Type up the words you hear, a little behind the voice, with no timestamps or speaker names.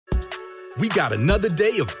We got another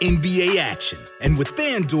day of NBA action. And with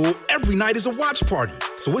FanDuel, every night is a watch party.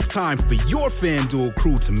 So it's time for your FanDuel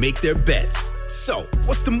crew to make their bets. So,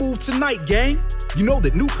 what's the move tonight, gang? You know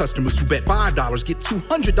that new customers who bet $5 get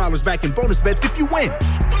 $200 back in bonus bets if you win.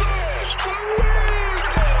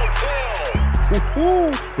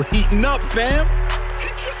 Woo-hoo, we're heating up, fam.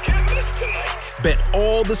 Bet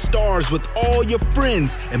all the stars with all your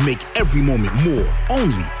friends and make every moment more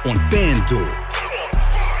only on FanDuel.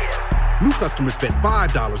 New customers bet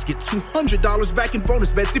 $5, get $200 back in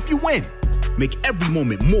bonus bets if you win. Make every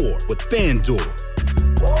moment more with FanDuel.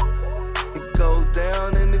 It goes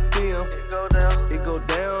down in the DM. It go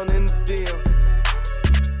down in the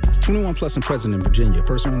DM. 21 plus and present in Virginia.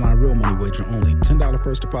 First online real money wager only. $10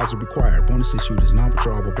 first deposit required. Bonus issued is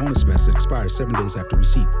non-withdrawable bonus bets that expires 7 days after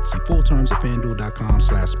receipt. See full terms at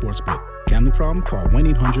FanDuel.com/sportsbook. Gambling problem? Call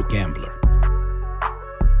 1-800-GAMBLER.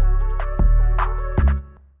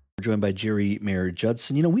 We're joined by Jerry Mayor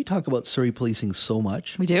Judson. You know, we talk about Surrey policing so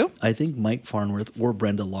much. We do? I think Mike Farnworth or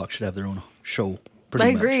Brenda Locke should have their own show. I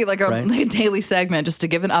agree, like a daily segment just to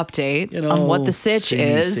give an update on what the sitch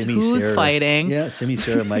is, who's Sarah, fighting. Yeah, Simi,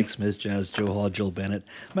 Sarah, Mike Smith, Jazz, Joe Hall, Jill Bennett.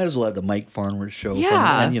 Might as well have the Mike Farnworth show.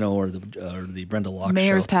 Yeah. Or the Brenda Locke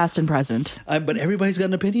Mayors show. past and present. But everybody's got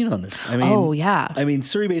an opinion on this. I mean,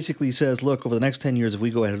 Surrey basically says, look, over the next 10 years, if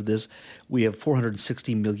we go ahead with this, we have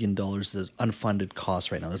 $460 million as unfunded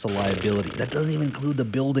costs right now. That's a liability. That doesn't even include the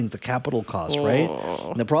buildings, the capital costs, right?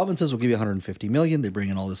 And the province says, we'll give you $150 million. They bring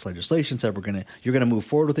in all this legislation, said you're gonna move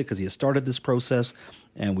forward with it because he has started this process,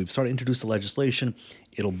 and we've started to introduce the legislation.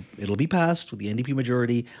 It'll be passed with the NDP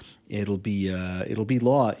majority. It'll be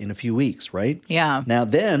law in a few weeks, right? Yeah. Now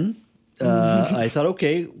then, I thought,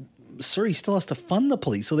 okay, Surrey still has to fund the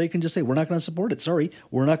police, so they can just say, we're not going to support it. Sorry,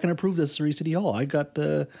 we're not going to approve this, Surrey City Hall. We got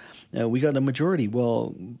a majority.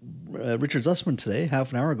 Well, Richard Zussman today,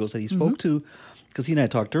 half an hour ago, said he spoke to, because he and I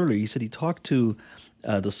talked earlier, he said he talked to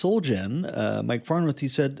the Solgen, Mike Farnworth. He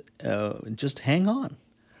said, just hang on.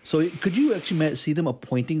 So could you actually see them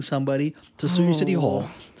appointing somebody to Surrey City Hall?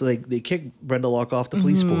 So they kick Brenda Locke off the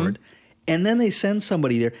police board, and then they send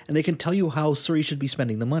somebody there, and they can tell you how Surrey should be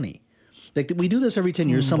spending the money. Like, we do this every 10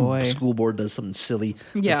 years. Some school board does something silly.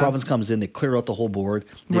 Yeah. The province comes in, they clear out the whole board,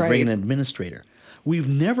 they bring in an administrator. We've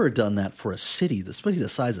never done that for a city, especially the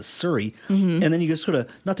size of Surrey. And then you just sort of,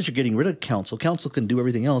 not that you're getting rid of council. Council can do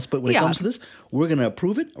everything else, but when it comes to this, we're going to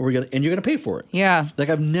approve it, and you're going to pay for it. Yeah. Like,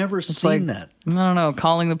 I've never seen that. I don't know,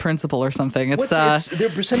 calling the principal or something. They're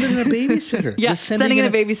sending in a babysitter. Yeah, sending in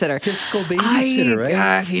a babysitter. Fiscal babysitter,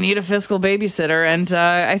 right? If you need a fiscal babysitter. And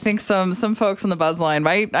I think some folks on the buzz line,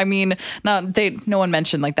 right? I mean, no one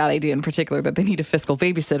mentioned like that idea in particular, that they need a fiscal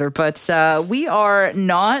babysitter. But we are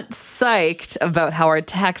not psyched about how our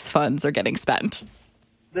tax funds are getting spent.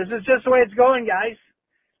 This is just the way it's going, guys.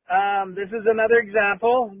 This is another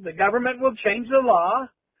example. The government will change the law,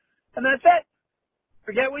 and that's it.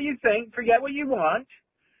 Forget what you think, forget what you want,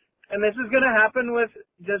 and this is going to happen with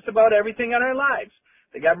just about everything in our lives.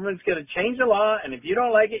 The government's going to change the law, and if you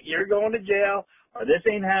don't like it, you're going to jail, or this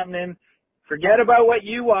ain't happening. Forget about what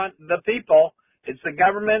you want, the people. It's the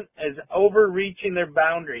government is overreaching their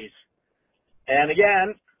boundaries. And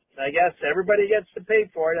again, I guess everybody gets to pay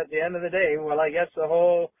for it at the end of the day. Well, I guess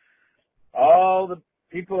all the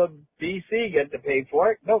people of BC get to pay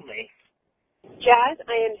for it, don't they? Jazz,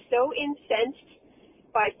 I am so incensed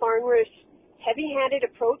by Farnworth's heavy-handed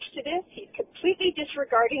approach to this. He's completely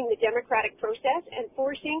disregarding the democratic process and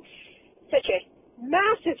forcing such a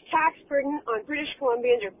massive tax burden on British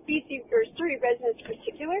Columbians or BC or Surrey residents in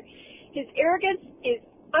particular. His arrogance is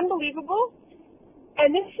unbelievable,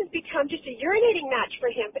 and this has become just a urinating match for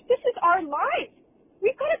him. But this is our lives.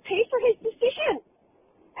 We've got to pay for his decision.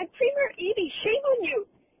 And Premier Eby, shame on you.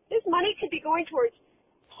 This money could be going towards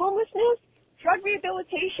homelessness, drug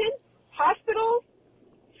rehabilitation, hospitals,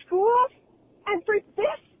 schools, and for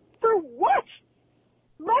this, for what?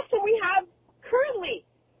 Less than we have currently.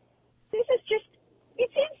 This is just,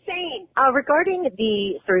 it's insane. Regarding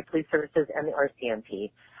the Surrey Police Services and the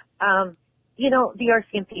RCMP, the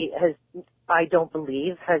RCMP I don't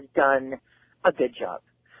believe, has done a good job.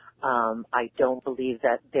 I don't believe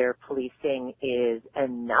that their policing is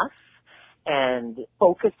enough and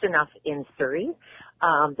focused enough in Surrey.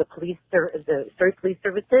 The Surrey Police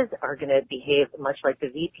Services are going to behave much like the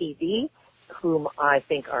VPD, whom I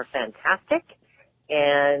think are fantastic,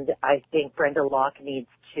 and I think Brenda Locke needs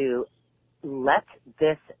to let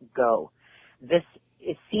this go.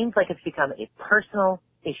 It seems like it's become a personal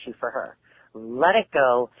issue for her. Let it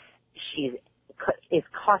go. It's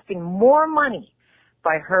costing more money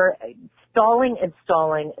by her stalling.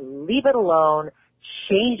 Leave it alone.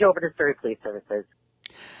 Change over to Surrey Police Services.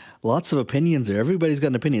 Lots of opinions there. Everybody's got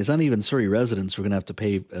an opinion. It's not even Surrey residents who are going to have to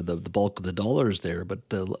pay the bulk of the dollars there, but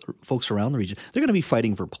folks around the region, they're going to be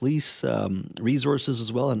fighting for police resources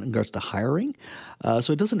as well in regards to hiring.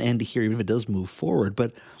 So it doesn't end here, even if it does move forward.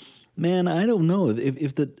 But man, I don't know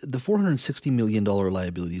if the $460 million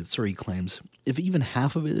liability that Surrey claims, if even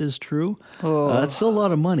half of it is true, that's still a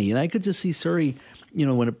lot of money. And I could just see Surrey,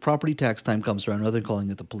 when a property tax time comes around, rather than calling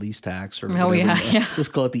it the police tax or whatever,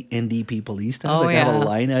 just call it the NDP police tax. Have a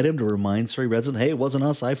line item to remind Surrey residents, hey, it wasn't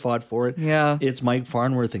us, I fought for it. Yeah. It's Mike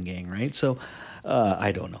Farnworth and gang, right? So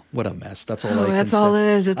I don't know. What a mess. That's all I can say. That's all it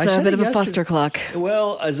is. It's a bit of a fustercluck.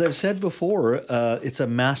 Well, as I've said before, it's a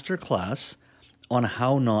master class on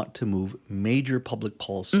how not to move major public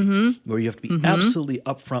policy, where you have to be absolutely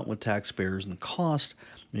upfront with taxpayers and the cost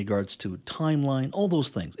in regards to timeline, all those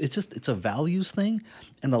things. It's a values thing.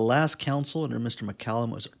 And the last council under Mr. McCallum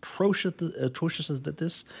was atrocious at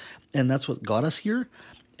this, and that's what got us here.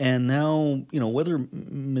 And now, whether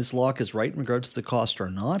Ms. Locke is right in regards to the cost or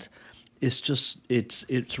not,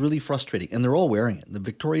 it's really frustrating. And they're all wearing it. The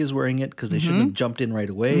Victoria's wearing it because they shouldn't have jumped in right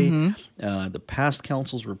away. The past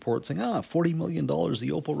council's report saying, $40 million,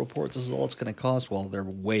 the Opal report, this is all it's going to cost. Well, they're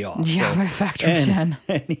way off. Yeah, by a factor of 10.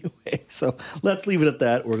 Anyway, so let's leave it at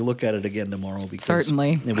that. We'll look at it again tomorrow. Because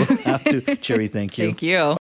certainly. We'll have to. Cherry, thank you. Thank you.